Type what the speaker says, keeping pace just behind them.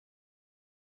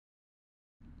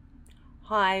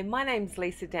Hi, my name's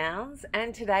Lisa Downs,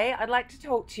 and today I'd like to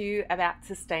talk to you about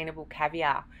sustainable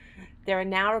caviar. There are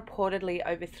now reportedly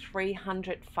over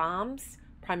 300 farms,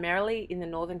 primarily in the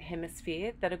Northern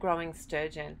Hemisphere, that are growing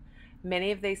sturgeon.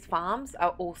 Many of these farms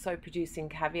are also producing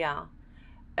caviar.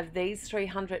 Of these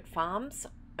 300 farms,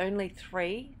 only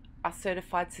 3 are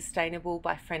certified sustainable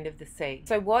by Friend of the Sea.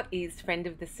 So what is Friend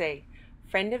of the Sea?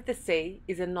 Friend of the Sea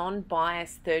is a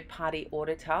non-biased third-party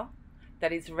auditor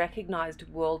that is recognised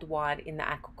worldwide in the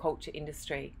aquaculture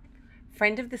industry.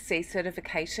 Friend of the Sea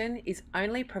certification is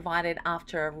only provided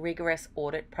after a rigorous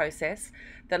audit process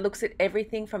that looks at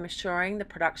everything from assuring the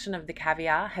production of the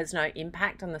caviar has no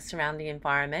impact on the surrounding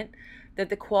environment,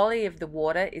 that the quality of the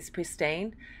water is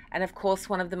pristine, and of course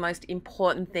one of the most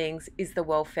important things is the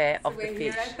welfare of the fish. We're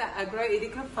here at the Ars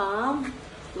Italica farm.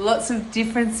 Lots of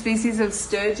different species of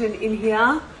sturgeon in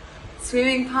here.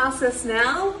 Swimming past us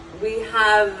now, we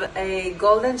have a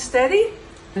golden steady,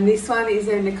 and this one is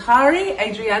a Macari,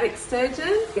 Adriatic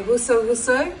sturgeon.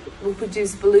 Husso will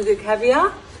produce beluga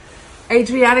caviar.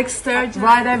 Adriatic sturgeon,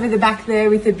 right over the back there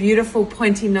with the beautiful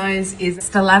pointy nose, is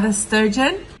stellata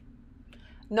sturgeon.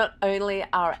 Not only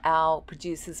are our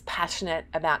producers passionate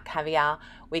about caviar,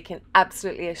 we can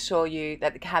absolutely assure you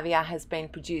that the caviar has been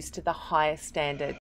produced to the highest standard.